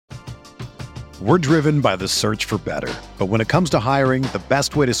We're driven by the search for better. But when it comes to hiring, the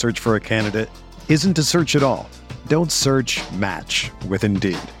best way to search for a candidate isn't to search at all. Don't search, match with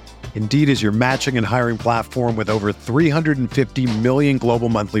Indeed. Indeed is your matching and hiring platform with over 350 million global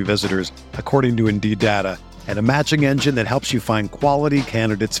monthly visitors, according to Indeed data, and a matching engine that helps you find quality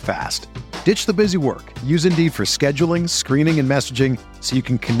candidates fast. Ditch the busy work. Use Indeed for scheduling, screening, and messaging so you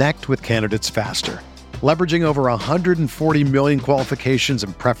can connect with candidates faster. Leveraging over 140 million qualifications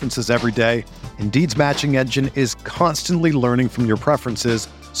and preferences every day, Indeed's matching engine is constantly learning from your preferences,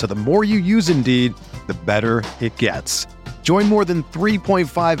 so the more you use Indeed, the better it gets. Join more than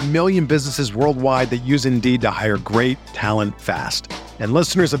 3.5 million businesses worldwide that use Indeed to hire great talent fast. And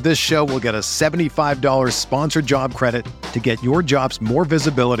listeners of this show will get a $75 sponsored job credit to get your jobs more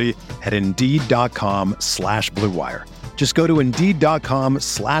visibility at Indeed.com/Blue Wire. Just go to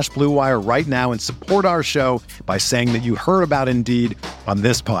Indeed.com/Blue Wire right now and support our show by saying that you heard about Indeed on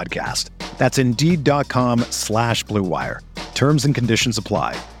this podcast. That's Indeed.com/Blue Wire. Terms and conditions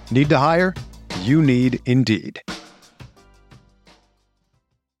apply. Need to hire? You need Indeed.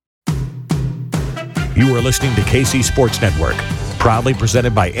 You are listening to KC Sports Network, proudly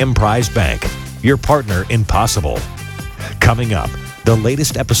presented by Emprise Bank, your partner in possible. Coming up, the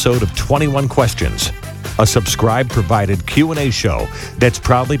latest episode of 21 Questions, a subscribe-provided Q&A show that's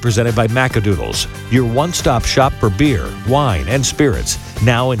proudly presented by Macadoodles, your one-stop shop for beer, wine, and spirits,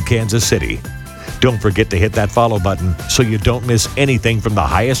 now in Kansas City. Don't forget to hit that follow button so you don't miss anything from the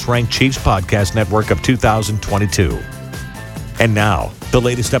highest-ranked Chiefs podcast network of 2022. And now, the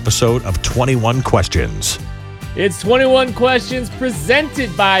latest episode of 21 Questions. It's 21 Questions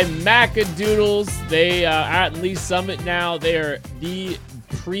presented by Macadoodles. They are at Lee Summit now. They are the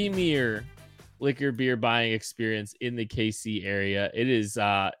premier liquor beer buying experience in the KC area. It is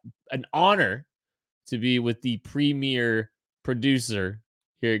an honor to be with the premier producer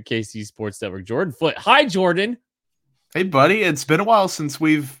here at KC Sports Network, Jordan Foote. Hi, Jordan. Hey, buddy. It's been a while since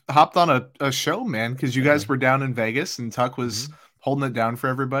we've hopped on a show, man, because you guys were down in Vegas and Tuck was holding it down for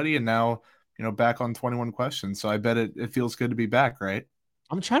everybody. And now, back on 21 Questions. So I bet it feels good to be back, right?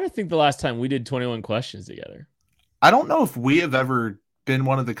 I'm trying to think the last time we did 21 Questions together. I don't know if we have ever been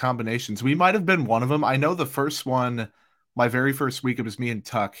one of the combinations. We might have been one of them. I know the first one, my very first week, it was me and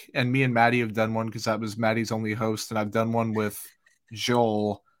Tuck. And me and Maddie have done one because that was Maddie's only host. And I've done one with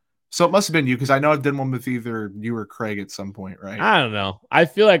Joel. So it must have been you, because I know I've done one with either you or Craig at some point, right? I don't know. I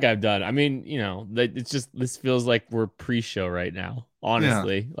feel like I've done. I mean, it's just, this feels like we're pre-show right now.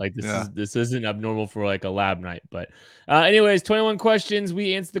 Honestly, this isn't abnormal for like a lab night. But anyways, 21 Questions.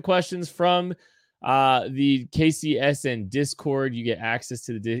 We answer the questions from the KCSN Discord. You get access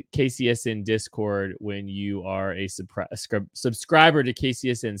to the KCSN Discord when you are a subscriber to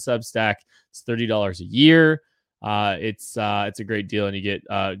KCSN Substack. It's $30 a year. It's a great deal, and you get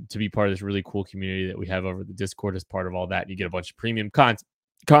to be part of this really cool community that we have over the Discord as part of all that. And you get a bunch of premium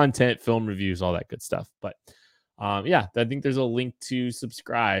content, film reviews, all that good stuff. But I think there's a link to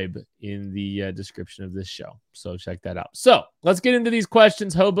subscribe in the description of this show, so check that out. So let's get into these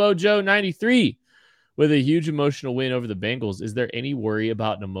questions. Hobo Joe 93 with a huge emotional win over the Bengals. Is there any worry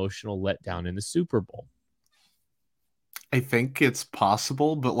about an emotional letdown in the Super Bowl? I think it's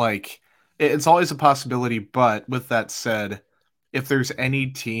possible, but it's always a possibility. But with that said, if there's any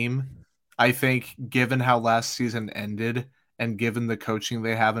team, I think given how last season ended and given the coaching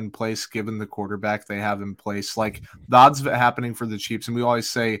they have in place, given the quarterback they have in place, the odds of it happening for the Chiefs, and we always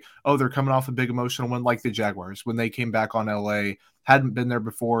say, oh, they're coming off a big emotional win like the Jaguars when they came back on LA, hadn't been there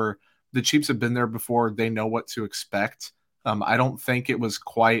before. The Chiefs have been there before. They know what to expect. I don't think it was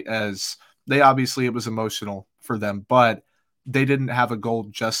quite as – it was emotional for them, but – they didn't have a goal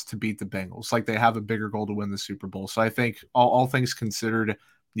just to beat the Bengals. They have a bigger goal to win the Super Bowl. So I think all things considered,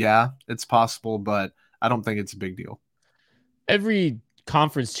 yeah, it's possible, but I don't think it's a big deal. Every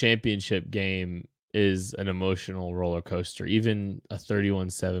conference championship game is an emotional roller coaster, even a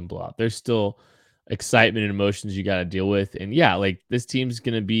 31-7 blowout. There's still excitement and emotions you got to deal with. And this team's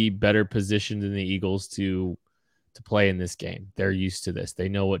going to be better positioned than the Eagles to play in this game. They're used to this. They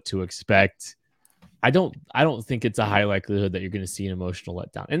know what to expect. I don't think it's a high likelihood that you're going to see an emotional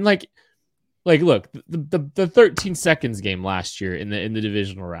letdown. And look, the 13 seconds game last year in the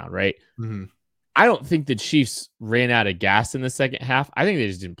divisional round, right? Mm-hmm. I don't think the Chiefs ran out of gas in the second half. I think they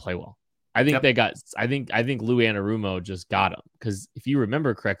just didn't play well. I think I think Lou Anarumo just got them, because if you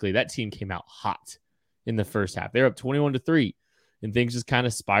remember correctly, that team came out hot in the first half. They were up 21-3, and things just kind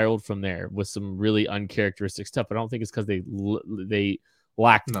of spiraled from there with some really uncharacteristic stuff. But I don't think it's because they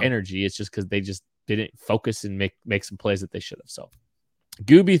lacked energy. It's just because they just didn't focus and make some plays that they should have. So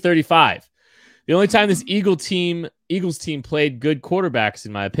Gooby 35 The only time this Eagles team played good quarterbacks,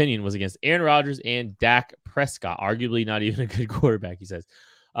 in my opinion, was against Aaron Rodgers and Dak Prescott, arguably not even a good quarterback, he says,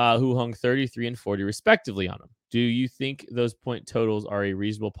 who hung 33 and 40 respectively on them. Do you think those point totals are a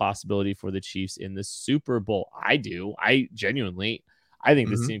reasonable possibility for the Chiefs in the Super Bowl? I do. I genuinely, I think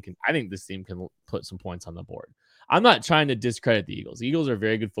this team can put some points on the board. I'm not trying to discredit the Eagles. The Eagles are a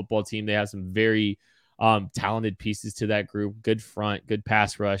very good football team. They have some very talented pieces to that group. Good front, good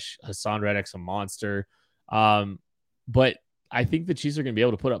pass rush. Hassan Reddick's a monster. But I think the Chiefs are going to be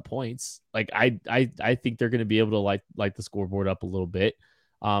able to put up points. Like I think they're going to be able to light the scoreboard up a little bit.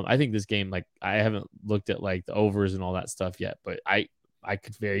 I think this game, like I haven't looked at like the overs and all that stuff yet, but I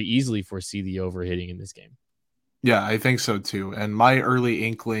could very easily foresee the over hitting in this game. Yeah, I think so too. And my early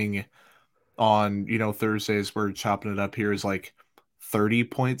inkling on, Thursdays, we're chopping it up here, is like 30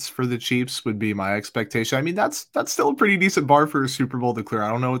 points for the Chiefs would be my expectation. I mean, that's still a pretty decent bar for a Super Bowl to clear. I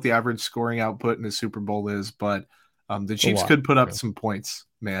don't know what the average scoring output in a Super Bowl is, but the Chiefs could put up some points,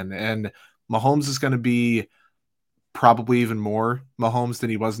 man. And Mahomes is going to be probably even more Mahomes than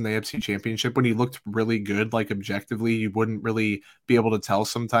he was in the AFC Championship. When he looked really good, like objectively, you wouldn't really be able to tell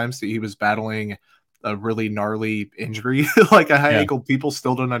sometimes that he was battling a really gnarly injury, like a high ankle. People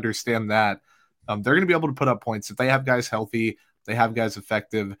still don't understand that. They're going to be able to put up points. If they have guys healthy, they have guys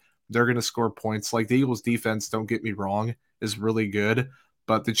effective, they're going to score points. Like the Eagles defense, don't get me wrong, is really good,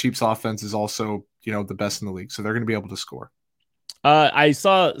 but the Chiefs offense is also, the best in the league. So they're going to be able to score. I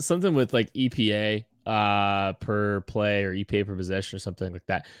saw something with like EPA per play or EPA per possession or something like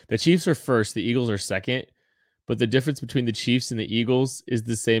that. The Chiefs are first, the Eagles are second, but the difference between the Chiefs and the Eagles is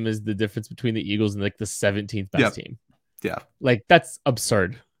the same as the difference between the Eagles and like the 17th best team. Yeah. Like that's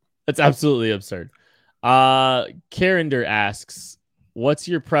absurd. That's absolutely absurd. Carender asks, what's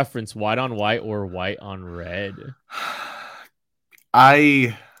your preference, white on white or white on red?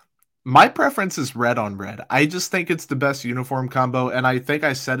 My preference is red on red. I just think it's the best uniform combo. And I think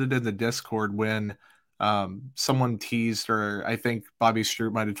I said it in the Discord when someone teased, or I think Bobby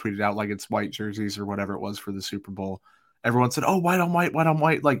Stroup might have tweeted out like it's white jerseys or whatever it was for the Super Bowl. Everyone said, oh, white on white, white on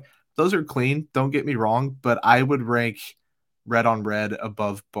white. Like those are clean. Don't get me wrong, but I would rank red on red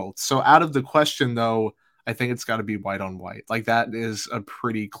above both. So out of the question though, I think it's got to be white on white. Like that is a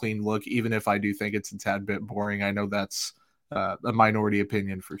pretty clean look, even if I do think it's a tad bit boring. I know that's a minority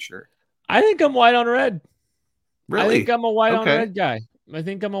opinion for sure. I think I'm white on red. Really? I think I'm a white on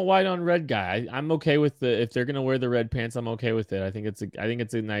red guy. I'm okay with if they're gonna wear the red pants, I'm okay with it. I think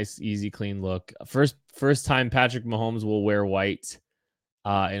it's a nice, easy, clean look. First time Patrick Mahomes will wear white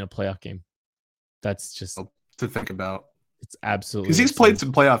in a playoff game. That's just to think about. It's absolutely because he's played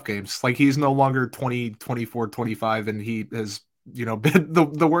some playoff games. Like he's no longer 20, 24, 25, and he has been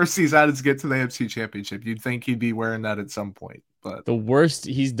the worst he's had is get to the AFC Championship. You'd think he'd be wearing that at some point, but the worst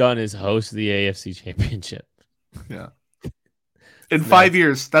he's done is host the AFC Championship. Yeah. In 5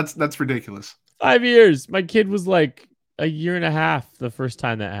 years, that's ridiculous. 5 years. My kid was like a year and a half the first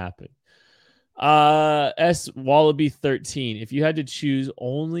time that happened. S Wallaby 13. If you had to choose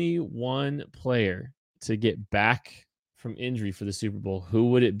only one player to get back from injury for the Super Bowl,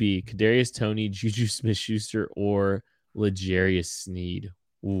 who would it be? Kadarius Toney, Juju Smith-Schuster, or L'Jarius Sneed?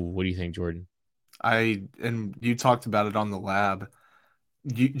 Ooh, what do you think, Jordan? And you talked about it on the lab.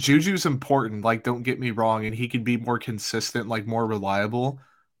 Juju's important, like don't get me wrong, and he could be more consistent, like more reliable,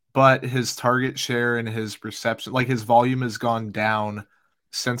 but his target share and his reception, like his volume has gone down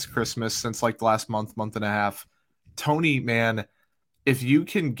since Christmas, since like the last month and a half. Toney, man, if you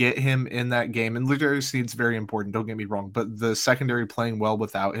can get him in that game, and L'Jarius Sneed's very important, don't get me wrong, but the secondary playing well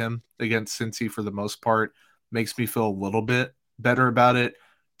without him against Cincy for the most part makes me feel a little bit better about it.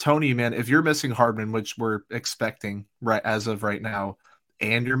 Toney, man, if you're missing Hardman, which we're expecting right as of right now,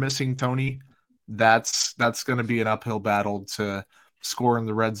 and you're missing Toney, that's going to be an uphill battle to score in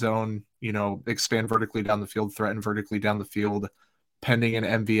the red zone, expand vertically down the field, threaten vertically down the field, pending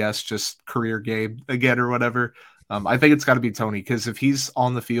an MVS just career game again or whatever. I think it's got to be Toney, because if he's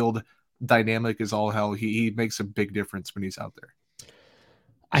on the field, dynamic as all hell, he makes a big difference when he's out there.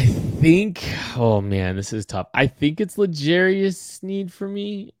 I think, oh man, this is tough. I think it's L'Jarius Sneed for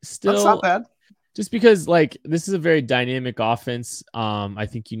me still. That's not bad. Just because, like, this is a very dynamic offense. I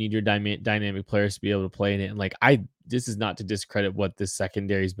think you need your dynamic players to be able to play in it. And, like, this is not to discredit what this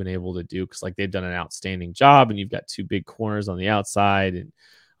secondary has been able to do, because, like, they've done an outstanding job, and you've got two big corners on the outside. And,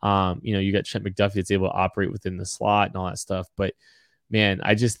 you got Trent McDuffie that's able to operate within the slot and all that stuff. But, man,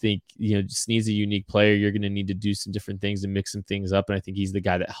 I just think, Sneed's a unique player. You're going to need to do some different things and mix some things up. And I think he's the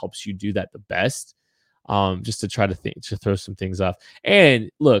guy that helps you do that the best, just to try to throw some things off.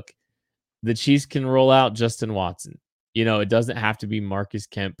 And, look, the Chiefs can roll out Justin Watson. It doesn't have to be Marcus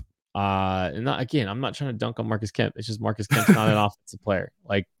Kemp And I'm not trying to dunk on Marcus Kemp. It's just Marcus Kemp's not an offensive player.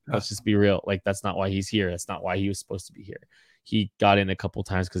 Like, let's just be real. Like, that's not why he's here. That's not why he was supposed to be here. He got in a couple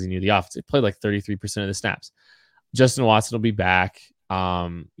times because he knew the offense. He played like 33% of the snaps. Justin Watson will be back. So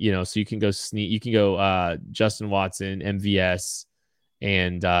you can go Justin Watson, MVS,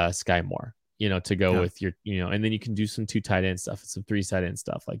 and Sky Moore, to go with your, and then you can do some 2 tight end stuff and some 3 tight end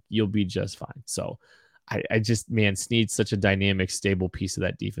stuff. Like, you'll be just fine. So Snead's such a dynamic, stable piece of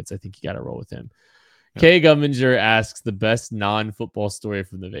that defense. I think you got to roll with him. Yeah. Kay Gumminger asks the best non-football story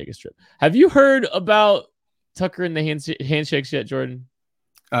from the Vegas trip. Have you heard about Tucker and the handshakes yet, Jordan?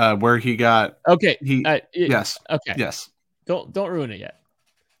 Where he got yes. Okay. Yes. Don't ruin it yet.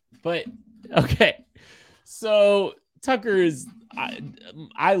 But okay. So Tucker is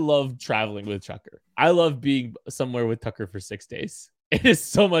I love traveling with Tucker. I love being somewhere with Tucker for 6 days. It is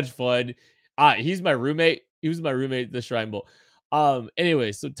so much fun. He's my roommate. He was my roommate at the Shrine Bowl.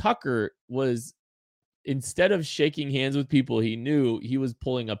 Anyway, so Tucker was, instead of shaking hands with people he knew, he was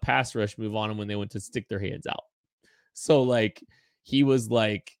pulling a pass rush move on them when they went to stick their hands out. So like he was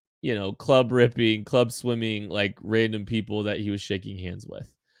like, club ripping, club swimming, like random people that he was shaking hands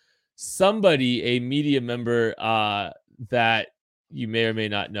with. Somebody, a media member that you may or may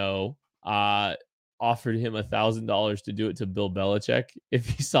not know, offered him $1,000 to do it to Bill Belichick if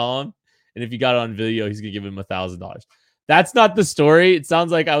he saw him. And if he got it on video, he's going to give him $1,000. That's not the story. It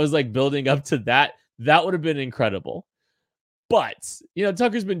sounds like I was like building up to that. That would have been incredible. But,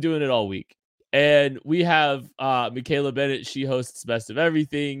 Tucker's been doing it all week. And we have Michaela Bennett. She hosts Best of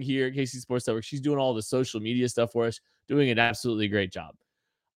Everything here at KC Sports Network. She's doing all the social media stuff for us, doing an absolutely great job.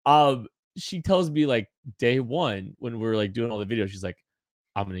 She tells me like day one when we're like doing all the videos, she's like,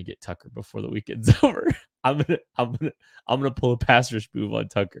 I'm going to get Tucker before the weekend's over. I'm going to pull a pass rush move on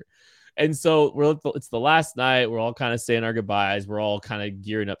Tucker. And so it's the last night. We're all kind of saying our goodbyes. We're all kind of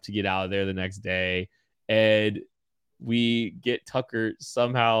gearing up to get out of there the next day. And we get Tucker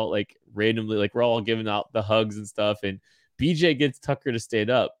somehow, like randomly, like we're all giving out the hugs and stuff. And BJ gets Tucker to stand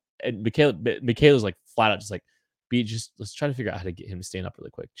up. And Michaela's like flat out just like, let's try to figure out how to get him to stand up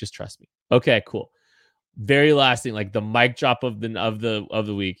really quick. Just trust me. Okay, cool. Very last thing, like the mic drop of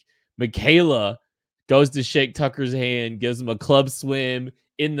the week. Michaela goes to shake Tucker's hand, gives him a club swim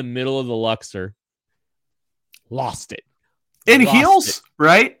in the middle of the Luxor. Lost it. In heels,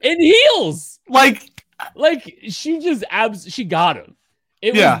 right? In heels. Like she just she got him.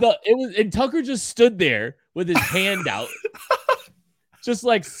 And Tucker just stood there with his hand out, just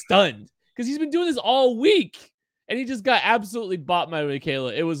like stunned. Because he's been doing this all week. And he just got absolutely bought by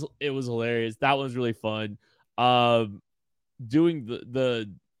Michaela. It was hilarious. That was really fun. Doing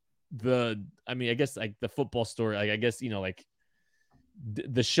I guess like the football story, like I guess,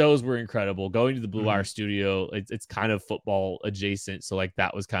 the shows were incredible. Going to the Blue Wire studio, it's kind of football adjacent. So like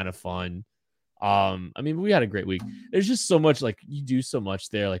that was kind of fun. We had a great week. There's just so much, like you do so much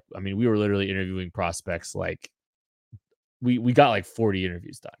there. Like, we were literally interviewing prospects. Like we got like 40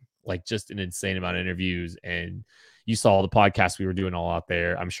 interviews done, like just an insane amount of interviews. And you saw the podcasts we were doing all out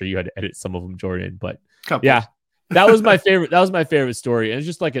there. I'm sure you had to edit some of them, Jordan, but yeah, that was my favorite. That was my favorite story. And it's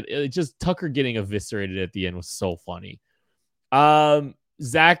just like just Tucker getting eviscerated at the end was so funny.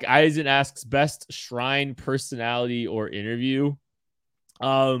 Zach Eisen asks best Shrine personality or interview.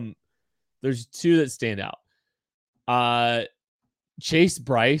 There's 2 that stand out. Chase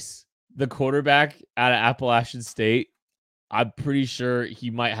Bryce, the quarterback out of Appalachian State. I'm pretty sure he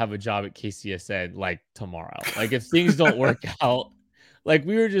might have a job at KCSN like tomorrow. Like if things don't work out, like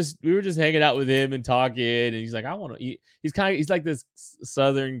we were just hanging out with him and talking, and he's like, I want to eat. He's like this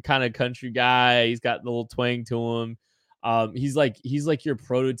Southern kind of country guy. He's got the little twang to him. He's like your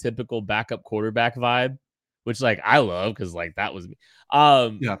prototypical backup quarterback vibe, which like I love because like that was me.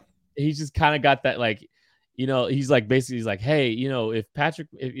 Yeah. He's just kind of got that like, he's like basically he's like, hey,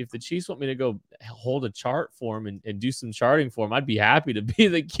 if the Chiefs want me to go hold a chart for him and do some charting for him, I'd be happy to be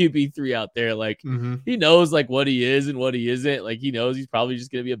the QB3 out there. Like he knows like what he is and what he isn't. Like he knows he's probably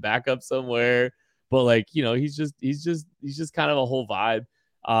just gonna be a backup somewhere, but like he's just kind of a whole vibe.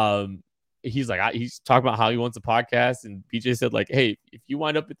 He's like he's talking about how he wants a podcast, and BJ said like, hey, if you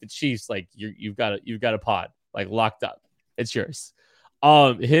wind up at the Chiefs, like you've got a pod like locked up, it's yours.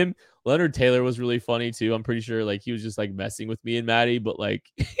 Leonard Taylor was really funny too. I'm pretty sure like he was just like messing with me and Maddie, but like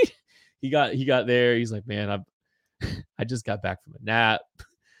he got there. He's like, man, I just got back from a nap.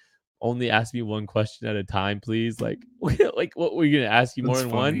 Only ask me one question at a time, please. Like what were you gonna ask you more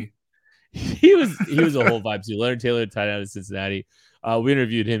than one? He was a whole vibe too. Leonard Taylor, tight end out of Cincinnati. We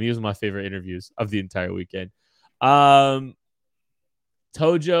interviewed him. He was one of my favorite interviews of the entire weekend. Tojo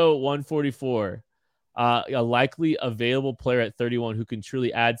 144. A likely available player at 31 who can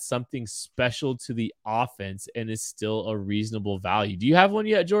truly add something special to the offense and is still a reasonable value. Do you have one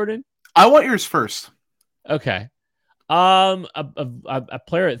yet, Jordan? I want yours first. Okay. A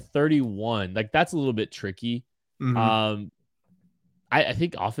player at 31, like that's a little bit tricky. Mm-hmm. I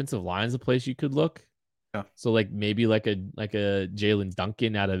think offensive line is a place you could look. Yeah. So like maybe like a Jalen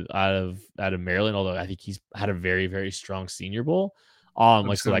Duncan out of Maryland, although I think he's had a very, very strong Senior Bowl. I'm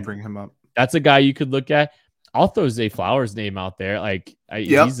just gonna bring him up. That's a guy you could look at. I'll throw Zay Flowers' name out there. Like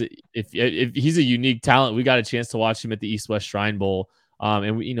if he's a unique talent, we got a chance to watch him at the East-West Shrine Bowl.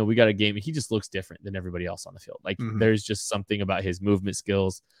 And we got a game. He just looks different than everybody else on the field. Like there's just something about his movement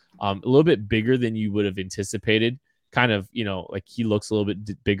skills, a little bit bigger than you would have anticipated. Kind of, like he looks a little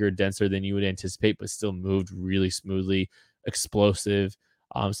bit bigger, denser than you would anticipate, but still moved really smoothly, explosive.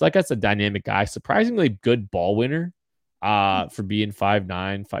 So like that's a dynamic guy, surprisingly good ball winner, for being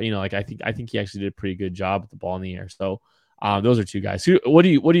 5'9". Like I think he actually did a pretty good job with the ball in the air. So, those are two guys. What do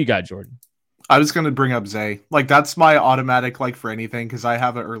you got, Jordan? I was going to bring up Zay. Like that's my automatic like for anything because I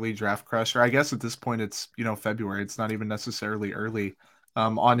have an early draft crush, or I guess at this point it's February. It's not even necessarily early.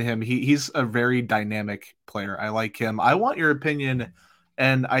 On him, he's a very dynamic player. I like him. I want your opinion,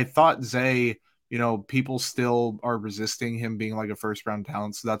 and I thought Zay. People still are resisting him being like a first round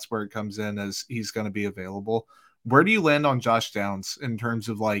talent, so that's where it comes in as he's going to be available. Where do you land on Josh Downs in terms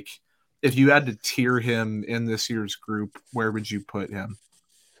of like if you had to tier him in this year's group, where would you put him?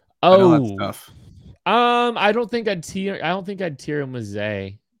 Oh, that's tough. I don't think I'd tier him with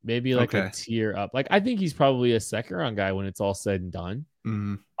Zay. Maybe like a tier up. Like I think he's probably a second round guy when it's all said and done.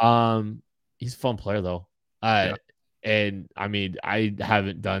 Mm-hmm. He's a fun player though. And I mean, I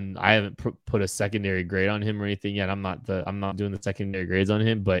haven't put a secondary grade on him or anything yet. I'm not doing the secondary grades on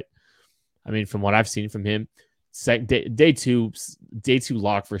him, but I mean, from what I've seen from him, day two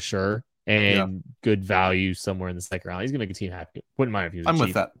lock for sure, and good value somewhere in the second round. He's gonna make a team happy. Wouldn't mind if he was. I'm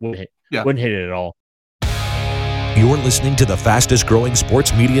with that. Wouldn't hit it at all. You're listening to the fastest growing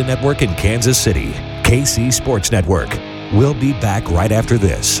sports media network in Kansas City, KC Sports Network. We'll be back right after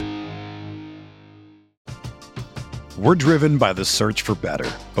this. We're driven by the search for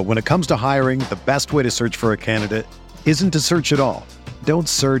better. But when it comes to hiring, the best way to search for a candidate isn't to search at all. Don't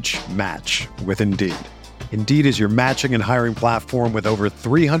search, match with Indeed. Indeed is your matching and hiring platform with over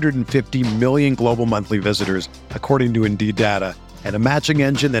 350 million global monthly visitors, according to Indeed data, and a matching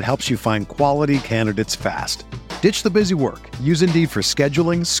engine that helps you find quality candidates fast. Ditch the busy work. Use Indeed for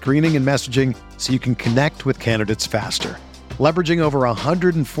scheduling, screening, and messaging so you can connect with candidates faster. Leveraging over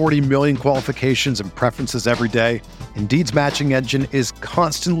 140 million qualifications and preferences every day, Indeed's matching engine is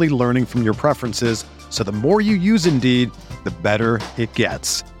constantly learning from your preferences, so the more you use Indeed, the better it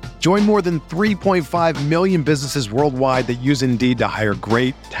gets. Join more than 3.5 million businesses worldwide that use Indeed to hire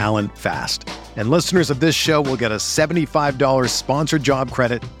great talent fast. And listeners of this show will get a $75 sponsored job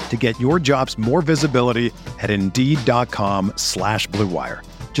credit to get your jobs more visibility at Indeed.com/Blue Wire.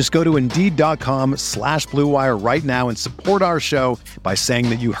 Just go to Indeed.com/Blue Wire right now and support our show by saying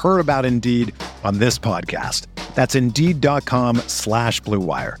that you heard about Indeed on this podcast. That's Indeed.com/Blue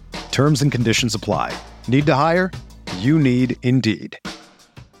Wire. Terms and conditions apply. Need to hire? You need Indeed.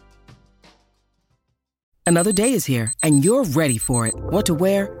 Another day is here, and you're ready for it. What to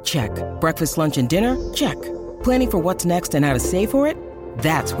wear? Check. Breakfast, lunch, and dinner? Check. Planning for what's next and how to save for it?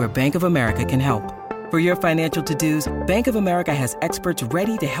 That's where Bank of America can help. For your financial to-dos, Bank of America has experts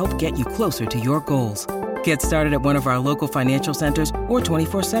ready to help get you closer to your goals. Get started at one of our local financial centers or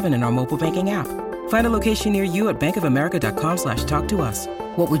 24/7 in our mobile banking app. Find a location near you at bankofamerica.com/talktous.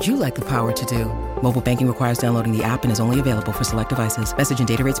 What would you like the power to do? Mobile banking requires downloading the app and is only available for select devices. Message and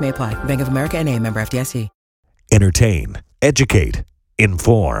data rates may apply. Bank of America NA, member FDIC. Entertain, educate,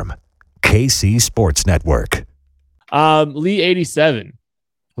 inform. KC Sports Network. Lee 87.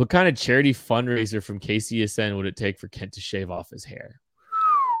 What kind of charity fundraiser from KCSN would it take for Kent to shave off his hair?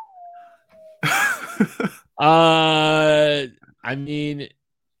 I mean,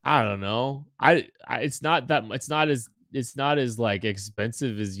 I don't know. It's not as like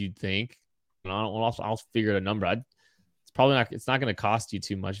expensive as you'd think. I'll figure a number. It's not going to cost you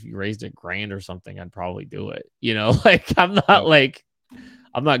too much. If you raised $1,000 or something, I'd probably do it. Like I'm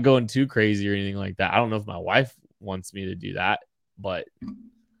not going too crazy or anything like that. I don't know if my wife wants me to do that, but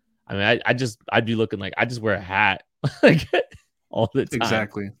I mean, I'd be looking like I just wear a hat like all the time.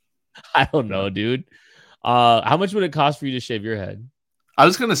 Exactly. I don't know, dude. How much would it cost for you to shave your head? I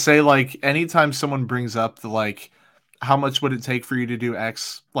was gonna say, like, anytime someone brings up the like, how much would it take for you to do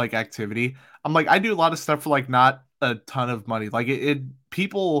X like activity? I'm like, I do a lot of stuff for like not a ton of money. Like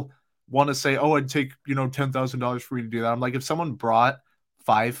people want to say, oh, I'd take $10,000 for me to do that. I'm like, if someone brought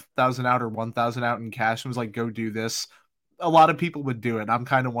 5,000 out or 1,000 out in cash and was like, go do this, a lot of people would do it. I'm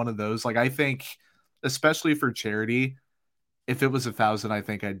kind of one of those. Like, I think, especially for charity, if it was 1,000, I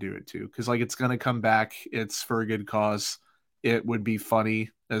think I'd do it too. Cause like, it's going to come back. It's for a good cause. It would be funny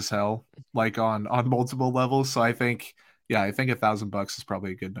as hell, like on multiple levels. So I think, yeah, I think $1,000 is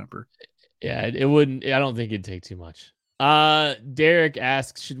probably a good number. Yeah, it wouldn't. I don't think it'd take too much. Derek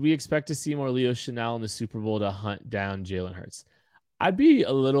asks, should we expect to see more Leo Chenal in the Super Bowl to hunt down Jalen Hurts? I'd be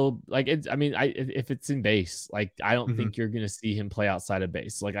a little like it's. I mean, if it's in base, like I don't think you're gonna see him play outside of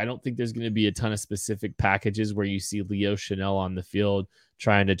base. Like I don't think there's gonna be a ton of specific packages where you see Leo Chenal on the field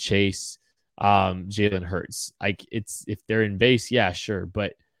trying to chase Jalen Hurts. Like it's if they're in base, yeah, sure,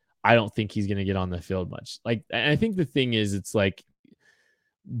 but I don't think he's gonna get on the field much. Like, and I think the thing is, it's like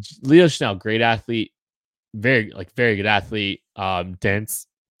Leo Chenal, great athlete, very good athlete, dense,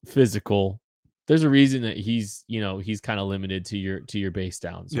 physical. There's a reason that he's kind of limited to your base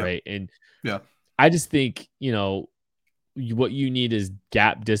downs, right? And I just think, what you need is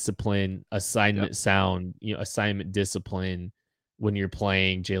gap discipline, assignment sound, assignment discipline when you're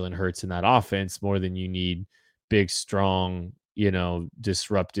playing Jalen Hurts in that offense more than you need big, strong,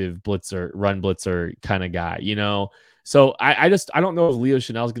 disruptive run blitzer kind of guy, So I don't know if Leo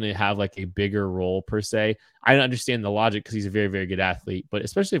Chenal is going to have like a bigger role per se. I understand the logic because he's a very, very good athlete, but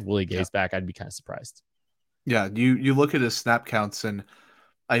especially if Willie Gay's back, I'd be kind of surprised. Yeah, you look at his snap counts, and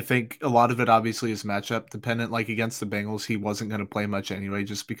I think a lot of it obviously is matchup dependent. Like against the Bengals, he wasn't going to play much anyway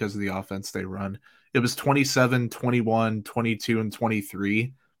just because of the offense they run. It was 27, 21, 22, and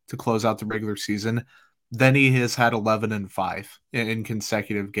 23 to close out the regular season. Then he has had 11 and 5 in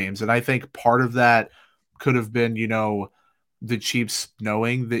consecutive games. And I think part of that could have been, the Chiefs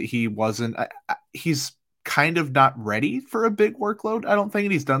knowing that he wasn't, he's kind of not ready for a big workload. I don't think,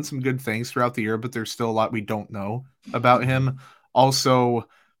 and he's done some good things throughout the year, but there's still a lot we don't know about him. Also,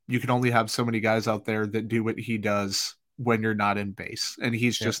 you can only have so many guys out there that do what he does when you're not in base. And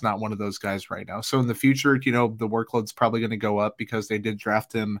he's just not one of those guys right now. So in the future, the workload's probably going to go up because they did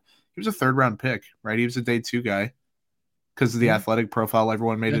draft him. He was a 3rd-round pick, right? He was a day 2 guy because of the athletic profile.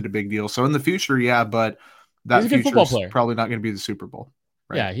 Everyone made it a big deal. So in the future, but that future is probably not going to be the Super Bowl.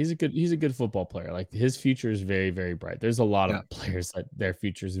 Right? Yeah, he's a good football player. Like his future is very, very bright. There's a lot of players that their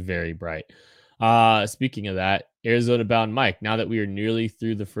future is very bright. Speaking of that, Arizona bound Mike, now that we are nearly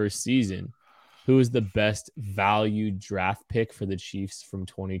through the first season, who is the best value draft pick for the Chiefs from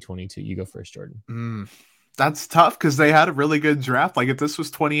 2022? You go first, Jordan. That's tough because they had a really good draft. Like if this was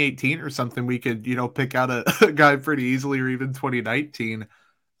 2018 or something, we could, pick out a guy pretty easily, or even 2019.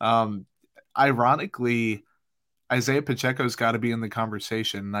 Ironically, Isaiah Pacheco's got to be in the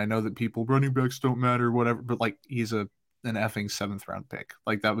conversation. I know that people, running backs don't matter, whatever, but like he's an effing 7th-round pick.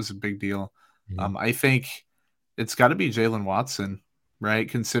 Like that was a big deal. I think it's got to be Jalen Watson, right?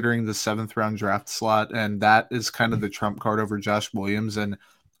 Considering the 7th-round draft slot, and that is kind of the trump card over Josh Williams. And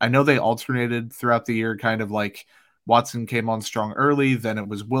I know they alternated throughout the year, kind of like Watson came on strong early, then it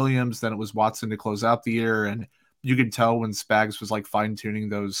was Williams, then it was Watson to close out the year. And you could tell when Spags was like fine-tuning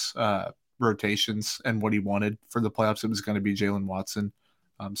those rotations and what he wanted for the playoffs, it was going to be Jalen Watson.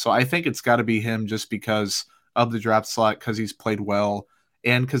 So I think it's got to be him just because of the draft slot, because he's played well,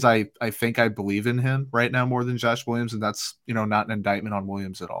 and because I think I believe in him right now more than Josh Williams, and that's not an indictment on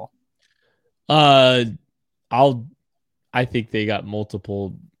Williams at all. I think they got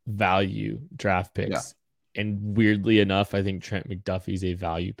multiple value draft picks, and weirdly enough, I think Trent McDuffie's a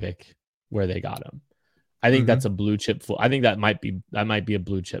value pick where they got him. I think that's a blue chip. I think that might be a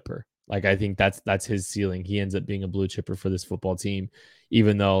blue chipper. Like I think that's his ceiling. He ends up being a blue chipper for this football team,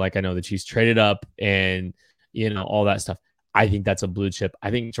 even though like I know the Chiefs traded up and all that stuff. I think that's a blue chip.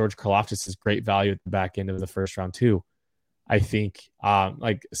 I think George Karlaftis is great value at the back end of the 1st round too. I think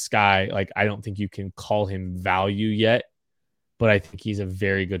like Sky, like I don't think you can call him value yet, but I think he's a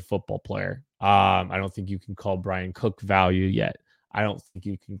very good football player. I don't think you can call Brian Cook value yet. I don't think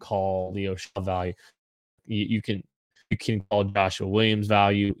you can call Leo Shaw value. You can call Joshua Williams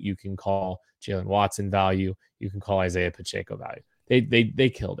value. You can call Jalen Watson value. You can call Isaiah Pacheco value. They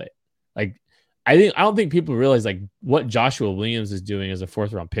killed it. Like I don't think people realize like what Joshua Williams is doing as a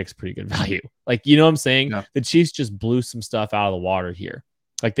 4th-round pick is pretty good value. Like, you know what I'm saying? Yeah. The Chiefs just blew some stuff out of the water here.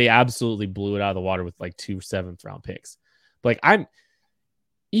 Like they absolutely blew it out of the water with like 2 7th-round picks. But like I'm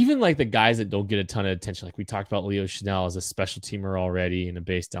even like the guys that don't get a ton of attention. Like we talked about Leo Chenal as a special teamer already in a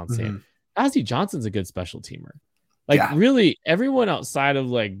base down stand. Ozzie Johnson's a good special teamer. Like really everyone outside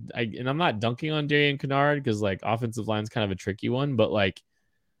of like, and I'm not dunking on Darian Kennard because like offensive line's kind of a tricky one, but like,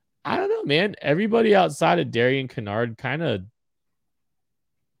 I don't know, man. Everybody outside of Darian Kennard kind of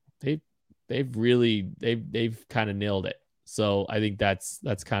they've kind of nailed it. So I think that's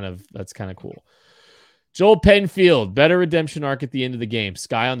kind of cool. Joel Penfield, better redemption arc at the end of the game.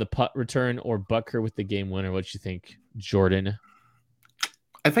 Sky on the putt return or Butker with the game winner. What you think, Jordan?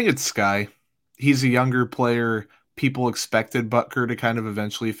 I think it's Sky. He's a younger player. People expected Butker to kind of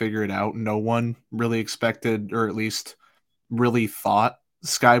eventually figure it out. No one really expected, or at least really thought,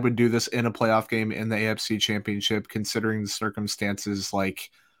 Sky would do this in a playoff game in the AFC Championship, considering the circumstances.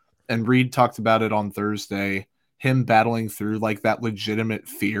 And Reed talked about it on Thursday, him battling through like that legitimate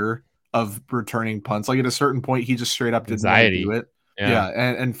fear of returning punts. Like at a certain point, he just straight up didn't want to do it. Yeah.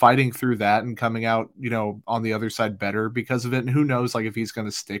 And fighting through that and coming out, on the other side better because of it. And who knows, like if he's going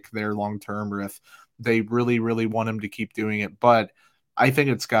to stick there long term or if they really, really want him to keep doing it. But I think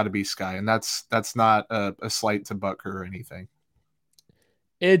it's got to be Sky, and that's not a slight to Butker or anything.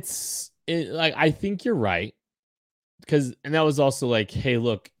 I think you're right, and that was also like, hey,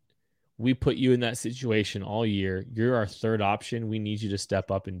 look, we put you in that situation all year. You're our third option. We need you to step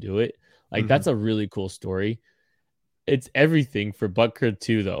up and do it. Like that's a really cool story. It's everything for Butker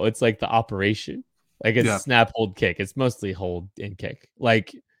too, though. It's like the operation, like it's snap, hold, kick. It's mostly hold and kick.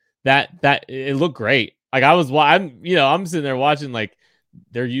 Like that it looked great. Like I'm sitting there watching, like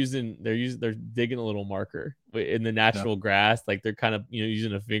they're digging a little marker in the natural grass. Like they're kind of,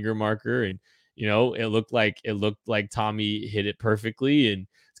 using a finger marker, and, it looked like Tommy hit it perfectly. And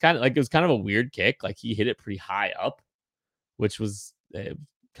it's kind of like, it was kind of a weird kick. Like he hit it pretty high up, which was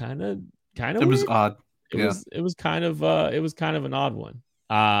kind of it was odd. It was kind of an odd one.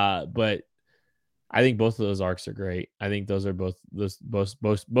 But I think both of those arcs are great. I think those are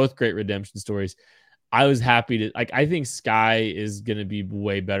both great redemption stories. I was happy to, I think Sky is going to be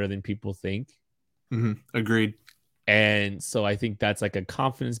way better than people think. Agreed. And so I think that's like a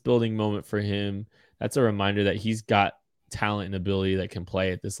confidence building moment for him. That's a reminder that he's got talent and ability that can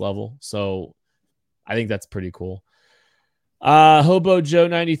play at this level. So I think that's pretty cool. Hobo Joe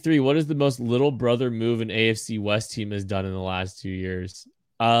 93. What is the most little brother move an AFC West team has done in the last 2 years?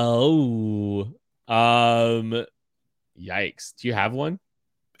 Yikes. Do you have one?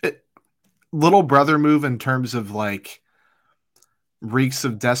 Little brother move in terms of like reeks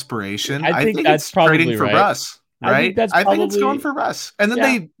of desperation. I think that's it's probably trading for Russ. Right? I think it's going for Russ. And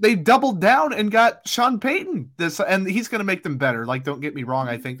then they doubled down and got Sean Payton. And he's going to make them better. Like, don't get me wrong.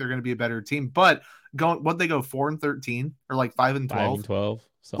 I think they're going to be a better team. But what'd they go, 4-13 or like 5-12? 5-12.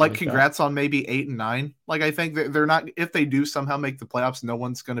 Like congrats on maybe 8-9. Like I think they're not. If they do somehow make the playoffs, no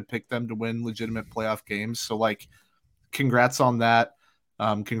one's going to pick them to win legitimate playoff games. So like, congrats on that.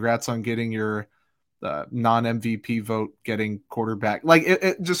 Congrats on getting your non-MVP vote, getting quarterback. Like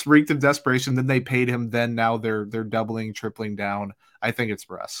it just reeked of desperation. Then they paid him. Then now they're doubling, tripling down. I think it's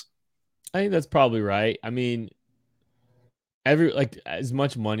Russ. I think that's probably right. I mean, as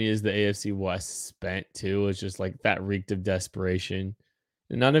much money as the AFC West spent too, it's just like that reeked of desperation.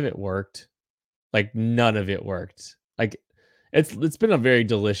 And none of it worked. Like none of it worked. Like it's been a very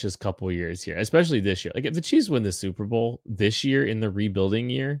delicious couple of years here, especially this year. Like if the Chiefs win the Super Bowl this year in the rebuilding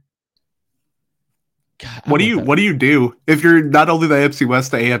year, God, what do you do if you're not only the AFC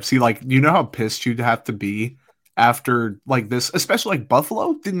West, the AFC? Like, you know how pissed you'd have to be after like this, especially like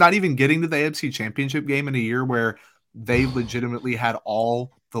Buffalo not even getting to the AFC Championship game in a year where they legitimately had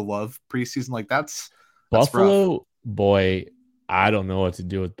all the love preseason. Like that's Buffalo, rough. Boy. I don't know what to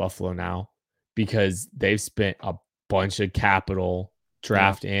do with Buffalo now because they've spent a bunch of capital,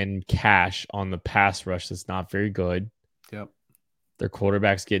 draft and cash on the pass rush that's not very good. Yep. Their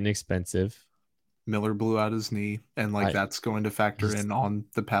quarterback's getting expensive. Miller blew out his knee, and that's going to factor in on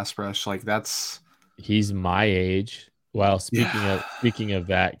the pass rush. Like he's my age. Well, speaking of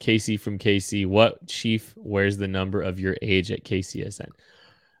that, Casey from KC, what Chief wears the number of your age at KCSN?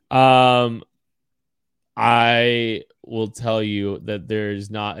 I will tell you that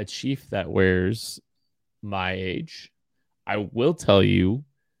there's not a Chief that wears my age. I will tell you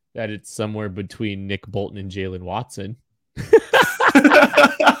that it's somewhere between Nick Bolton and Jalen Watson.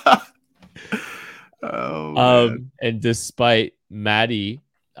 And despite Maddie,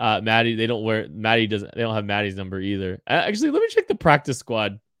 they don't have Maddie's number either. Actually, let me check the practice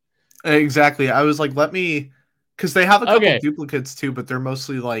squad. Exactly. I was like, because they have a couple duplicates too, but they're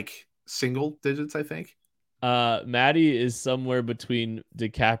mostly like single digits, I think. Maddie is somewhere between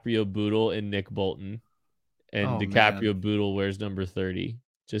DiCaprio Boodle and Nick Bolton, and DiCaprio Boodle wears number 30.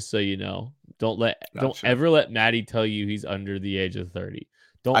 Just so you know, don't ever let Maddie tell you he's under the age of 30.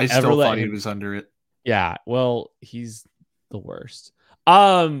 I still thought he was under it. Yeah, well, he's the worst.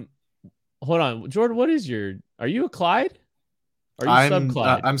 Hold on, Jordan. Are you a Clyde? Are you sub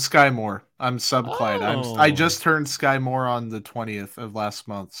Clyde? I'm Sky Moore. I'm sub Clyde. I just turned Sky Moore on the 20th of last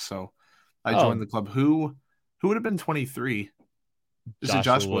month, so I joined the club. Who Who would have been 23? Is it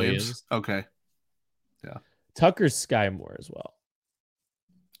Josh Williams? Okay. Yeah. Tucker's Sky Moore as well.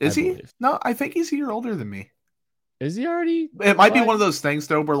 Is he? No, I think he's a year older than me. Is he already? It might be one of those things,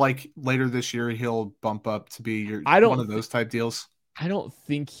 though, where like later this year he'll bump up to be one of those type deals. I don't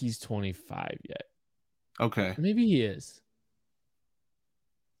think he's 25 yet. Okay. Maybe he is.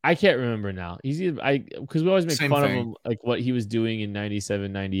 I can't remember now. Because we always make fun of him, like what he was doing in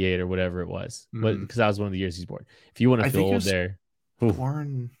 97, 98 or whatever it was. Because that was one of the years he's born. If you want to feel old there.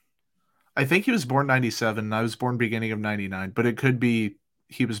 I think he was born 97. I was born beginning of 99, but it could be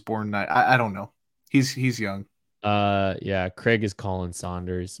he was born. I don't know. He's young. Yeah. Craig is Colin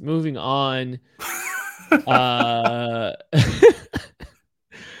Saunders. Moving on.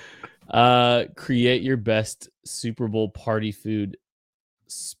 Create your best Super Bowl party food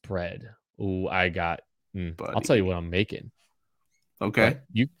spread. Oh, I got. I'll tell you what I'm making. Okay. But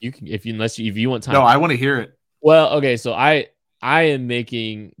you can if you want time. No, I want to hear it. Well, okay. So I am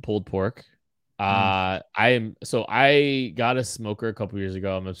making pulled pork. I got a smoker a couple years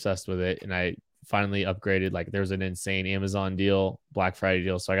ago. I'm obsessed with it, and I finally upgraded. Like there was an insane Amazon deal, Black Friday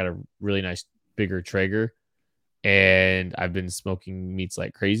deal, so I got a really nice bigger Traeger, and I've been smoking meats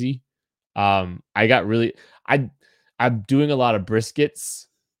like crazy. I'm doing a lot of briskets.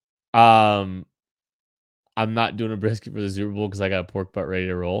 I'm not doing a brisket for the Super Bowl because I got a pork butt ready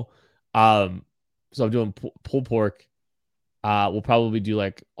to roll. So I'm doing pulled pork. We'll probably do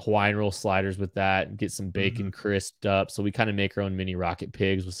like Hawaiian roll sliders with that and get some bacon crisped up. So we kind of make our own mini rocket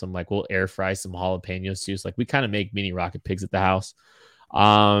pigs with some we'll air fry some jalapenos too. So like we kind of make mini rocket pigs at the house.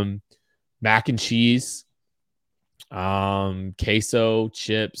 Mac and cheese, queso,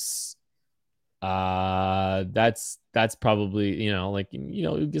 chips. That's probably,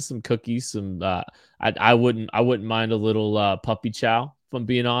 get some cookies, some, I wouldn't mind a little, puppy chow, if I'm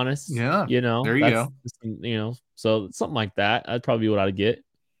being honest. Yeah. There you go. So something like that. That'd probably be what I'd get.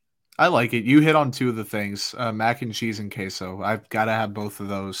 I like it. You hit on two of the things, mac and cheese and queso. I've got to have both of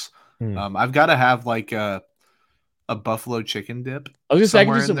those. I've got to have like a buffalo chicken dip. I was just saying,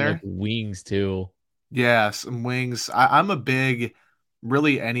 I can do some like wings too. Yeah, some wings. I'm a big,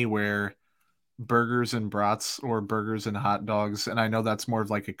 really anywhere, burgers and brats or burgers and hot dogs. And I know that's more of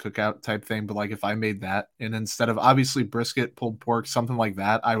like a cookout type thing, but like if I made that and instead of obviously brisket, pulled pork, something like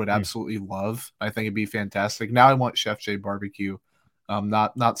that, I would absolutely love. I think it'd be fantastic. Now I want Chef J barbecue.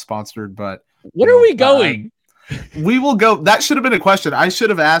 Not sponsored, but what are we going? We will go. That should have been a question. I should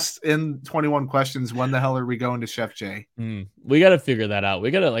have asked in 21 questions, when the hell are we going to Chef J? We got to figure that out.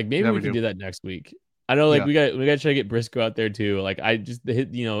 We got to maybe we can do that next week. I know, we got to try to get Briscoe out there too. Like I just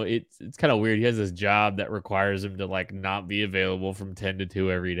it's kind of weird. He has this job that requires him to not be available from 10 to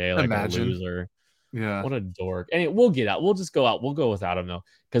 2 every day. Like Imagine. A loser. Yeah. What a dork. And we'll get out. We'll just go out. We'll go without him though,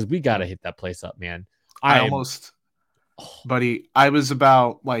 because we got to hit that place up, man. Buddy, I was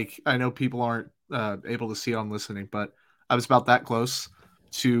about I know people aren't able to see it on listening, but I was about that close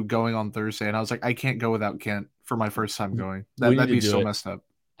to going on Thursday, and I was like, I can't go without Kent for my first time going. That'd be so messed up.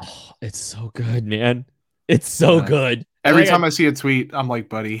 Oh, it's so good, man. It's so good. Every time I see a tweet, I'm like,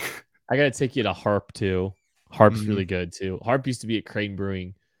 buddy. I got to take you to Harp, too. Harp's really good, too. Harp used to be at Crane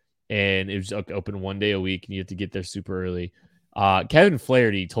Brewing, and it was open one day a week, and you have to get there super early. Kevin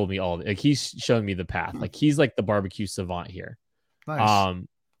Flaherty told me all. He's showing me the path. He's like the barbecue savant here. Nice.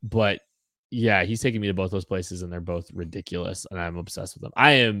 But, yeah, he's taking me to both those places, and they're both ridiculous, and I'm obsessed with them.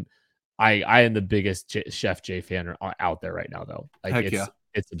 I am the biggest Chef J fan out there right now, though.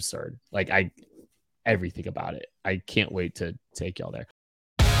 It's absurd. Everything about it. I can't wait to take y'all there.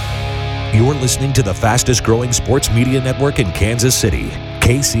 You're listening to the fastest growing sports media network in Kansas City,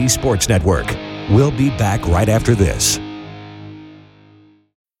 KC Sports Network. We'll be back right after this.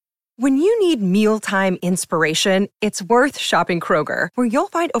 When you need mealtime inspiration, it's worth shopping Kroger, where you'll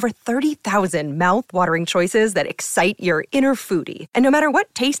find over 30,000 mouth-watering choices that excite your inner foodie. And no matter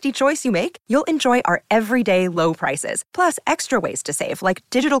what tasty choice you make, you'll enjoy our everyday low prices, plus extra ways to save, like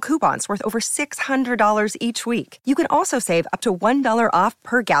digital coupons worth over $600 each week. You can also save up to $1 off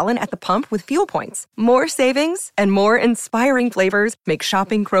per gallon at the pump with fuel points. More savings and more inspiring flavors make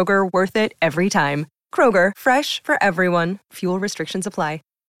shopping Kroger worth it every time. Kroger, fresh for everyone. Fuel restrictions apply.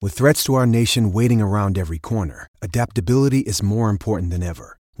 With threats to our nation waiting around every corner, adaptability is more important than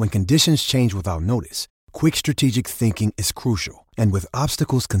ever. When conditions change without notice, quick strategic thinking is crucial. And with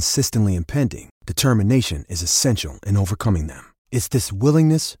obstacles consistently impending, determination is essential in overcoming them. It's this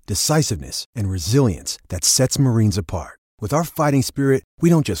willingness, decisiveness, and resilience that sets Marines apart. With our fighting spirit, we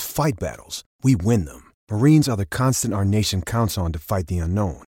don't just fight battles, we win them. Marines are the constant our nation counts on to fight the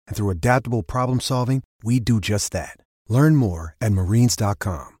unknown. And through adaptable problem solving, we do just that. Learn more at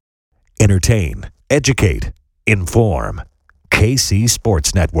Marines.com. Entertain, educate. Inform. KC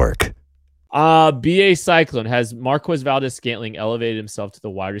Sports Network. BA Cyclone, has Marquez Valdes-Scantling elevated himself to the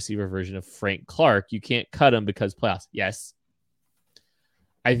wide receiver version of Frank Clark? You can't cut him because playoffs. Yes.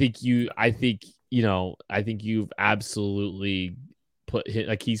 I think you've absolutely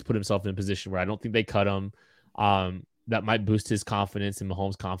he's put himself in a position where I don't think they cut him. That might boost his confidence and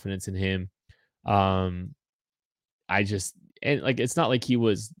Mahomes' confidence in him. It's not like he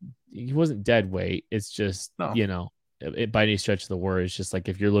wasn't dead weight. It's just, no. By any stretch of the word, it's just like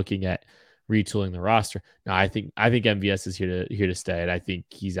if you're looking at retooling the roster. No, I think MVS is here to stay, and I think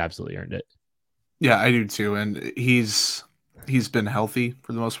he's absolutely earned it. Yeah, I do too. And he's been healthy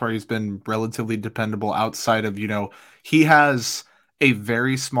for the most part. He's been relatively dependable outside of, he has a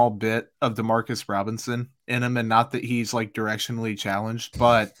very small bit of Demarcus Robinson in him, and not that he's like directionally challenged,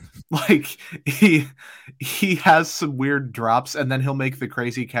 but like he has some weird drops, and then he'll make the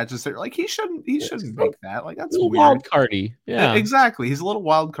crazy catches there. Like he shouldn't make that. Like that's weird. Wild cardy. Yeah, exactly. He's a little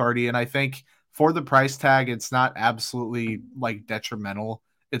wild cardy, and I think for the price tag, it's not absolutely like detrimental.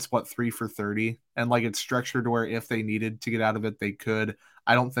 It's 3 for 30, and like it's structured to where if they needed to get out of it, they could.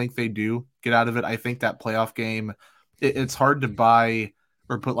 I don't think they do get out of it. I think that playoff game, it's hard to buy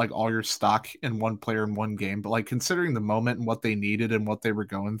or put like all your stock in one player in one game, but like considering the moment and what they needed and what they were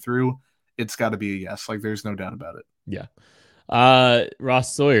going through, it's got to be a yes. Like there's no doubt about it. Yeah.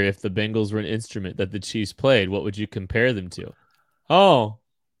 Ross Sawyer, if the Bengals were an instrument that the Chiefs played, what would you compare them to? Oh,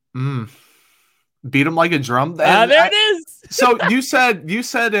 beat them like a drum. There it is. So you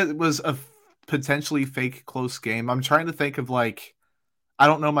said it was a potentially fake close game. I'm trying to think of like, I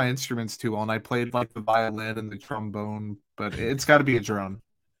don't know my instruments too well, and I played like the violin and the trombone, but it's got to be a drone.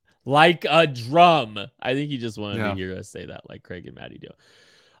 Like a drum. I think he just wanted to hear us say that, like Craig and Maddie do.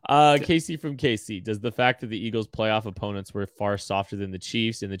 Casey from KC, does the fact that the Eagles' playoff opponents were far softer than the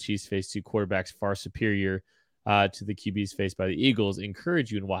Chiefs and the Chiefs faced two quarterbacks far superior to the QBs faced by the Eagles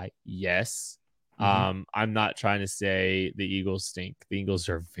encourage you, and why? Yes. I'm not trying to say the Eagles stink. The Eagles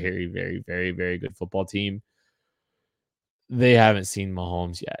are a very, very, very, very good football team. They haven't seen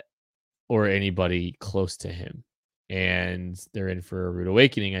Mahomes yet or anybody close to him, and they're in for a rude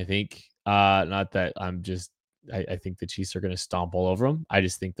awakening, I think. Not that I think the Chiefs are going to stomp all over them. I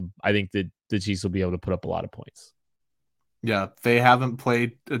think the Chiefs will be able to put up a lot of points. Yeah, they haven't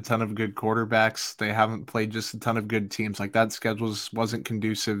played a ton of good quarterbacks. They haven't played just a ton of good teams. Like that schedule wasn't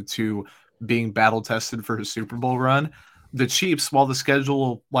conducive to being battle tested for a Super Bowl run. The Chiefs, while the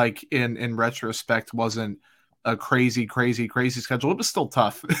schedule, like in retrospect, wasn't a crazy schedule, it was still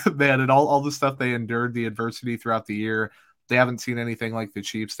tough. They had all the stuff they endured, the adversity throughout the year. They haven't seen anything like the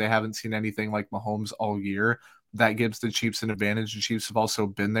Chiefs. They haven't seen anything like Mahomes all year. That gives the Chiefs an advantage. The Chiefs have also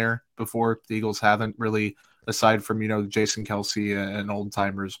been there before. The Eagles haven't really, aside from, Jason Kelce and old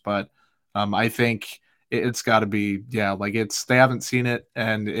timers. But I think it's got to be, they haven't seen it,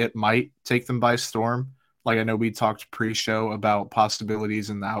 and it might take them by storm. Like I know we talked pre-show about possibilities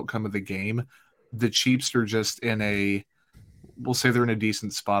in the outcome of the game. The Chiefs are just we'll say they're in a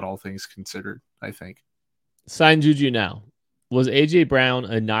decent spot, all things considered, I think. Sign Juju now. Was A.J. Brown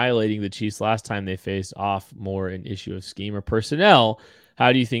annihilating the Chiefs last time they faced off more an issue of scheme or personnel?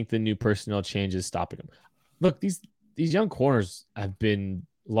 How do you think the new personnel change is stopping them? Look, these young corners have been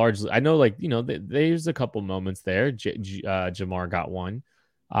largely, I know, there's a couple moments there. Jamar got one.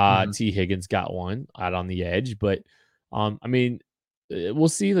 T. Higgins got one out on the edge. But, we'll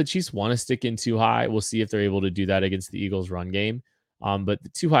see. The Chiefs want to stick in too high. We'll see if they're able to do that against the Eagles' run game. But the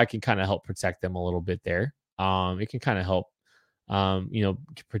too high can kind of help protect them a little bit there. It can kind of help,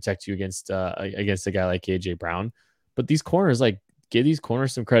 protect you against a guy like AJ Brown. But these corners, give these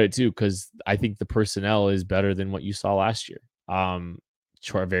corners some credit too, because I think the personnel is better than what you saw last year.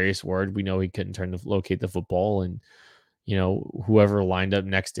 Charvarius Ward, we know he couldn't locate the football, and whoever lined up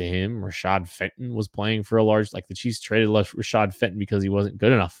next to him, Rashad Fenton, was playing for the Chiefs traded Rashad Fenton because he wasn't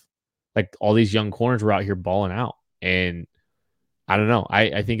good enough. Like all these young corners were out here balling out, and I don't know.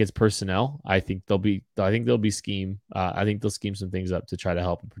 I think it's personnel. I think they'll be scheme. I think they'll scheme some things up to try to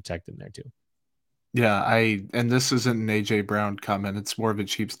help and protect them there too. Yeah, and this isn't an AJ Brown comment. It's more of a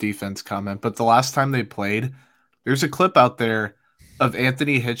Chiefs defense comment. But the last time they played, there's a clip out there of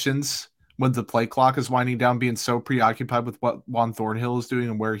Anthony Hitchens when the play clock is winding down, being so preoccupied with what Juan Thornhill is doing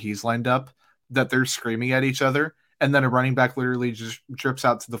and where he's lined up that they're screaming at each other. And then a running back literally just drips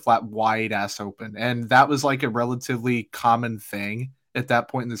out to the flat wide ass open. And that was like a relatively common thing at that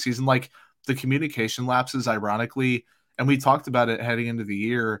point in the season. Like the communication lapses, ironically, and we talked about it heading into the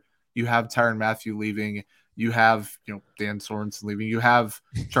year. You have Tyrann Mathieu leaving. You have, Dan Sorensen leaving. You have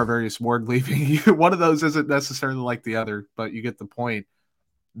Charvarius Ward leaving. One of those isn't necessarily like the other, but you get the point.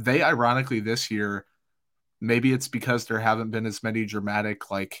 They, ironically, this year Maybe it's because there haven't been as many dramatic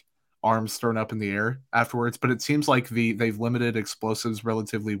like arms thrown up in the air afterwards, but it seems like they've limited explosives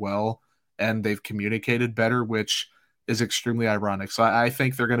relatively well and they've communicated better, which is extremely ironic. So I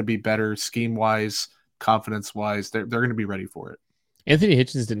think they're going to be better scheme-wise, confidence-wise. They're going to be ready for it. Anthony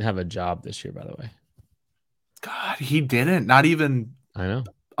Hitchens didn't have a job this year, by the way. God, he didn't. Not even I know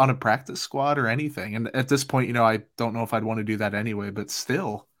on a practice squad or anything. And at this point, I don't know if I'd want to do that anyway, but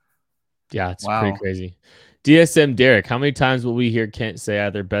still. Yeah, it's pretty crazy. DSM Derek, how many times will we hear Kent say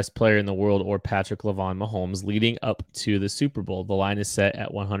either best player in the world or Patrick LaVon Mahomes leading up to the Super Bowl? The line is set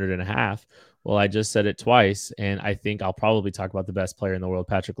at 100.5. Well, I just said it twice, and I think I'll probably talk about the best player in the world,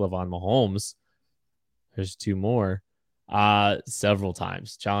 Patrick LaVon Mahomes. There's two more. Several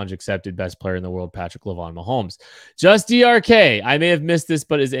times. Challenge accepted. Best player in the world, Patrick LaVon Mahomes. Just DRK. I may have missed this,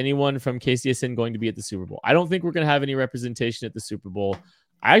 but is anyone from KCSN going to be at the Super Bowl? I don't think we're going to have any representation at the Super Bowl.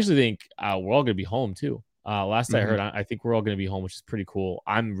 I actually think we're all going to be home too. Last I heard, I think we're all going to be home, which is pretty cool.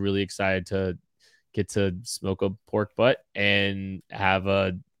 I'm really excited to get to smoke a pork butt and have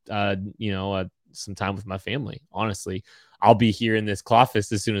some time with my family. Honestly, I'll be here in this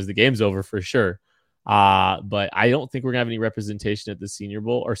Clawfest as soon as the game's over for sure. But I don't think we're gonna have any representation at the Senior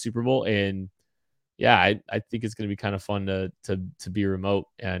Bowl or Super Bowl. And yeah, I think it's gonna be kind of fun to be remote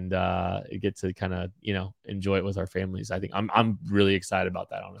and get to kind of enjoy it with our families. I think I'm really excited about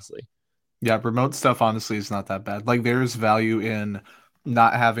that, honestly. Yeah, remote stuff honestly is not that bad. Like there's value in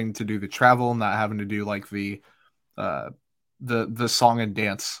not having to do the travel, not having to do like the song and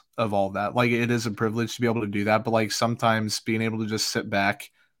dance of all that. Like it is a privilege to be able to do that, but like sometimes being able to just sit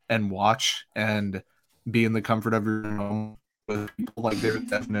back and watch and be in the comfort of your home with people, like there's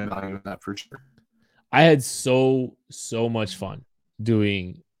definite value in that for sure. I had so much fun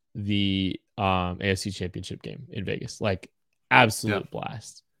doing the AFC Championship game in Vegas. Like absolute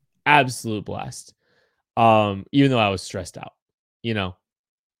blast. Even though I was stressed out,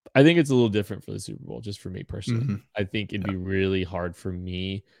 I think it's a little different for the Super Bowl, just for me personally. Mm-hmm. I think it'd be really hard for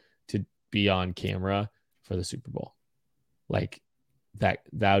me to be on camera for the Super Bowl. Like that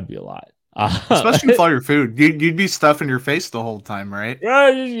would be a lot. Especially with all your food. You'd be stuffing your face the whole time, right?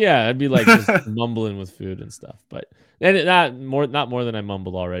 Yeah, I'd be like just mumbling with food and stuff. But not more than I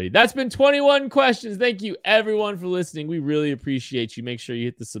mumbled already. That's been 21 questions. Thank you everyone for listening. We really appreciate you. Make sure you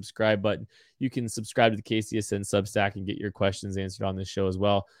hit the subscribe button. You can subscribe to the KCSN Substack and get your questions answered on this show as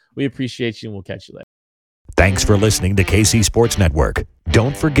well. We appreciate you, and we'll catch you later. Thanks for listening to KC Sports Network.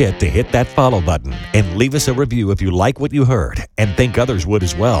 Don't forget to hit that follow button and leave us a review if you like what you heard and think others would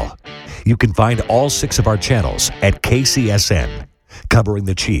as well. You can find all 6 of our channels at KCSN, covering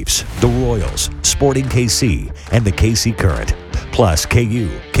the Chiefs, the Royals, Sporting KC, and the KC Current, plus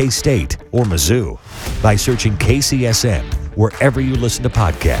KU, K-State, or Mizzou by searching KCSN wherever you listen to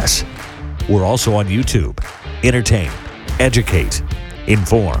podcasts. We're also on YouTube. Entertain, educate,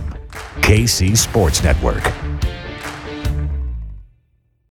 inform. KC Sports Network.